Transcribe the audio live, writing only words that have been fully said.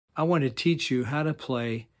I want to teach you how to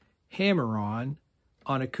play hammer-on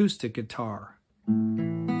acoustic guitar.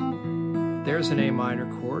 There's an A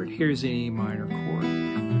minor chord, here's an E minor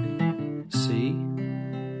chord, C,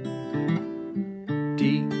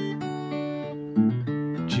 D,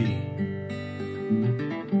 G,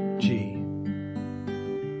 G,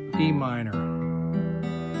 E minor,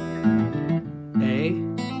 A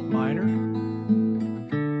minor,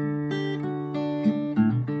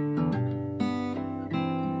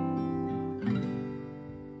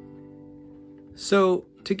 so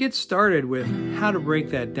to get started with how to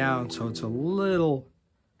break that down so it's a little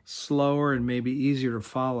slower and maybe easier to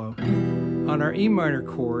follow, on our E minor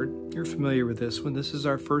chord, you're familiar with this one, this is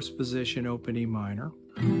our first position, open E minor.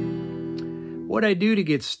 What I do to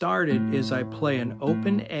get started is I play an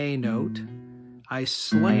open A note, I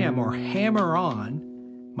slam or hammer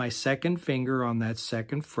on my second finger on that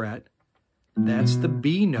second fret, that's the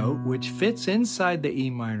B note which fits inside the E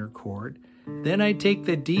minor chord, then I take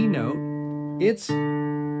the D note,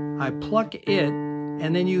 I pluck it,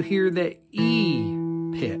 and then you hear the E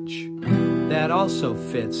pitch. That also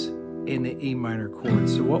fits in the E minor chord.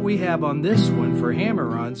 So what we have on this one for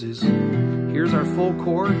hammer-ons is, here's our full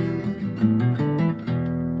chord.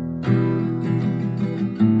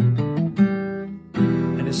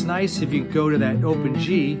 And it's nice if you go to that open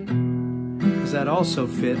G, because that also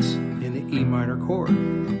fits in the E minor chord.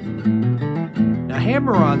 Now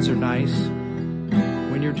hammer-ons are nice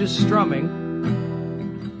when you're just strumming,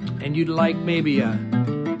 and you'd like maybe a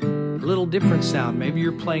little different sound. Maybe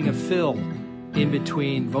you're playing a fill in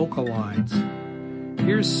between vocal lines.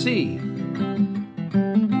 Here's C.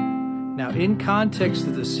 Now in context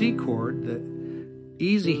of the C chord, the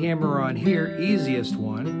easy hammer-on here, easiest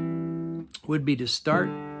one, would be to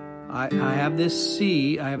start, I have this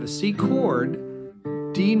C, I have a C chord,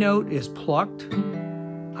 D note is plucked,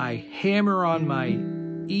 I hammer on my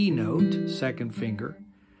E note, second finger,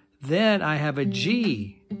 then I have a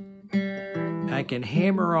G, I can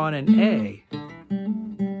hammer on an A.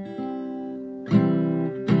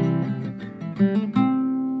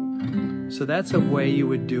 So that's a way you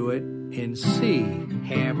would do it in C.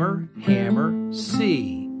 Hammer, hammer,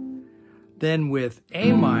 C. Then with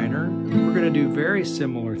A minor, we're going to do a very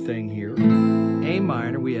similar thing here. A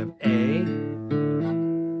minor, we have A.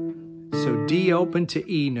 So D open to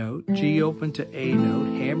E note, G open to A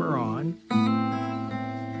note, hammer on.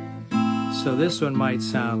 So this one might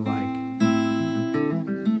sound like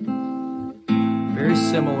very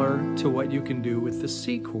similar to what you can do with the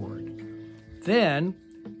C chord. Then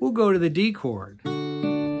we'll go to the D chord.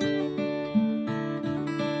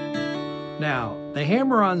 Now, the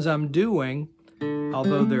hammer-ons I'm doing,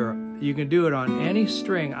 although you can do it on any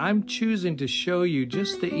string, I'm choosing to show you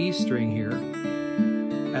just the E string here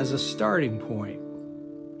as a starting point.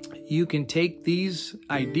 You can take these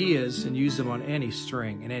ideas and use them on any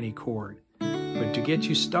string and any chord. But to get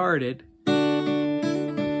you started,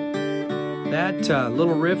 that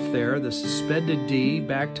little riff there, the suspended D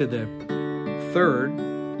back to the third,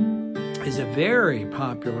 is a very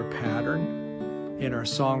popular pattern in our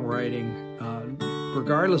songwriting.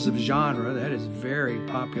 Regardless of genre, that is a very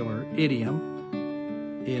popular idiom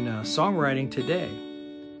in songwriting today.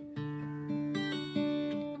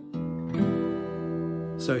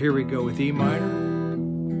 So here we go with E minor.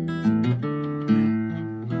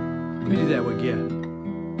 Let me do that again.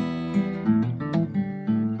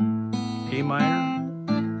 A minor.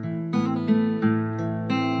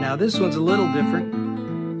 Now this one's a little different.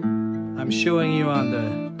 I'm showing you on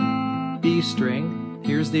the B string.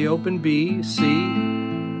 Here's the open B, C,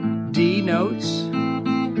 D notes.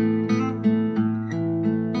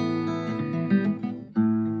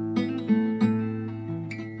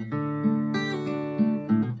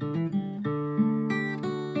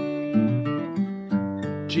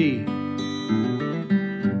 G.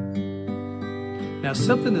 Now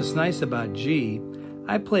something that's nice about G,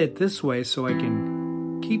 I play it this way so I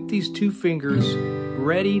can keep these two fingers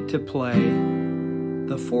ready to play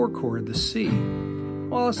the 4 chord, the C.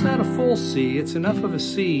 Well, it's not a full C, it's enough of a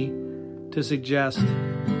C to suggest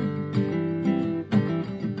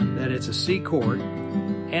that it's a C chord,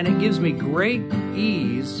 and it gives me great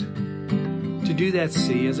ease to do that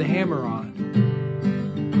C as a hammer-on.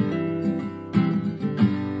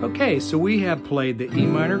 Okay, so we have played the E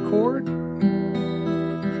minor chord,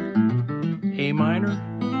 A minor,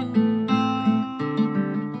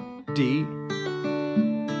 D,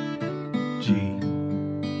 G,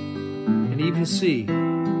 and even C.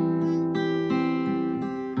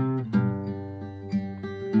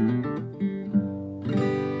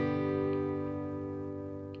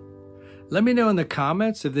 Let me know in the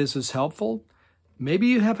comments if this is helpful. Maybe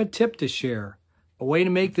you have a tip to share a way to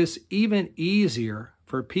make this even easier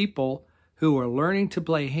for people who are learning to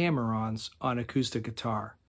play hammer-ons on acoustic guitar.